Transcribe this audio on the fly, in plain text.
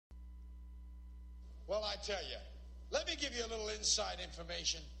Well, I tell you, let me give you a little inside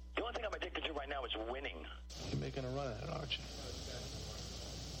information. The only thing I'm addicted to right now is winning. You're making a run at it, aren't you?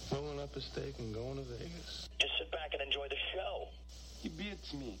 Rolling up a stake and going to Vegas. Just sit back and enjoy the show. He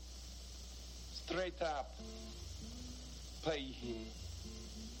beats me. Straight up. Pay him.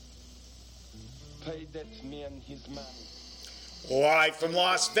 Pay that man his money. Live from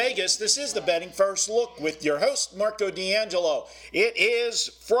Las Vegas, this is the Betting First Look with your host, Marco D'Angelo. It is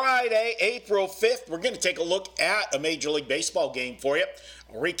Friday, April 5th. We're going to take a look at a Major League Baseball game for you.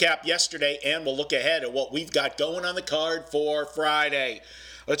 I'll recap yesterday, and we'll look ahead at what we've got going on the card for Friday.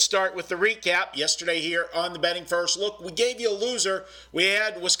 Let's start with the recap. Yesterday here on the Betting First Look, we gave you a loser. We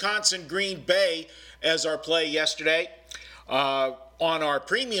had Wisconsin Green Bay as our play yesterday. On our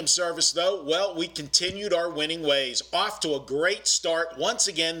premium service, though, well, we continued our winning ways. Off to a great start once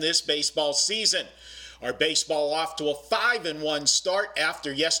again this baseball season. Our baseball off to a 5-1 start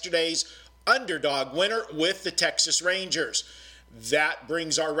after yesterday's underdog winner with the Texas Rangers. That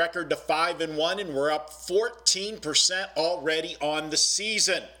brings our record to 5-1, and we're up 14% already on the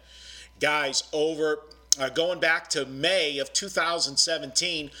season. Guys, going back to May of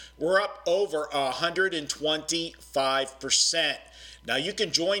 2017, we're up over 125%. Now, you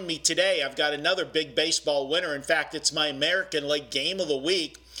can join me today. I've got another big baseball winner. In fact, it's my American League Game of the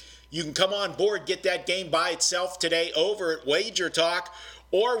Week. You can come on board, get that game by itself today over at Wager Talk,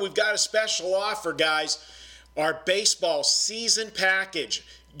 or we've got a special offer, guys. Our baseball season package.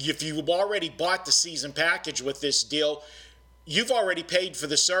 If you've already bought the season package with this deal, you've already paid for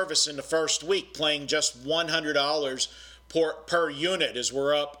the service in the first week, playing just $100 per unit, as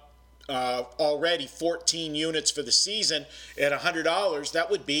we're up already 14 units for the season. At $100, that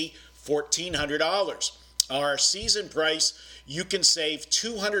would be $1,400. Our season price, you can save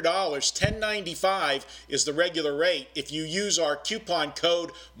 $200. $1,095 is the regular rate. If you use our coupon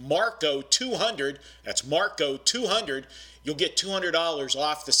code MARCO200, that's MARCO200, you'll get $200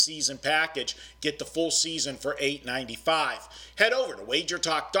 off the season package. Get the full season for $895. Head over to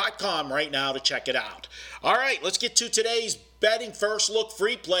wagertalk.com right now to check it out. All right, let's get to today's Betting First Look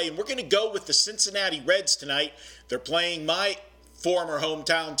free play, and we're going to go with the Cincinnati Reds tonight. They're playing my former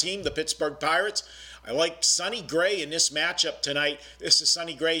hometown team, the Pittsburgh Pirates. I like Sonny Gray in this matchup tonight. This is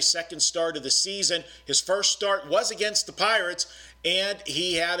Sonny Gray's second start of the season. His first start was against the Pirates, and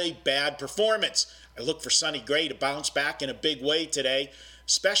he had a bad performance. I look for Sonny Gray to bounce back in a big way today,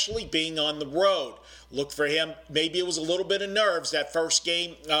 especially being on the road. Look for him. Maybe it was a little bit of nerves that first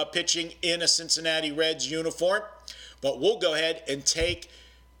game pitching in a Cincinnati Reds uniform. But we'll go ahead and take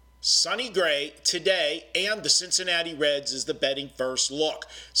Sonny Gray today and the Cincinnati Reds as the Betting First Look.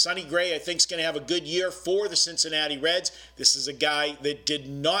 Sonny Gray, I think, is going to have a good year for the Cincinnati Reds. This is a guy that did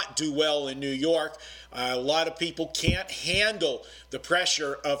not do well in New York. A lot of people can't handle the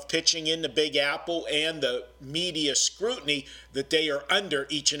pressure of pitching in the Big Apple and the media scrutiny that they are under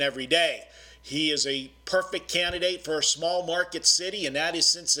each and every day. He is a perfect candidate for a small market city, and that is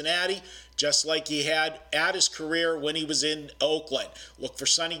Cincinnati, just like he had at his career when he was in Oakland. Look for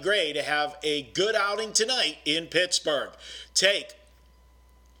Sonny Gray to have a good outing tonight in Pittsburgh. Take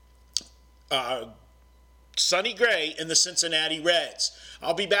Sonny Gray in the Cincinnati Reds.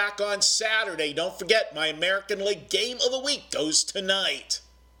 I'll be back on Saturday. Don't forget, my American League Game of the Week goes tonight.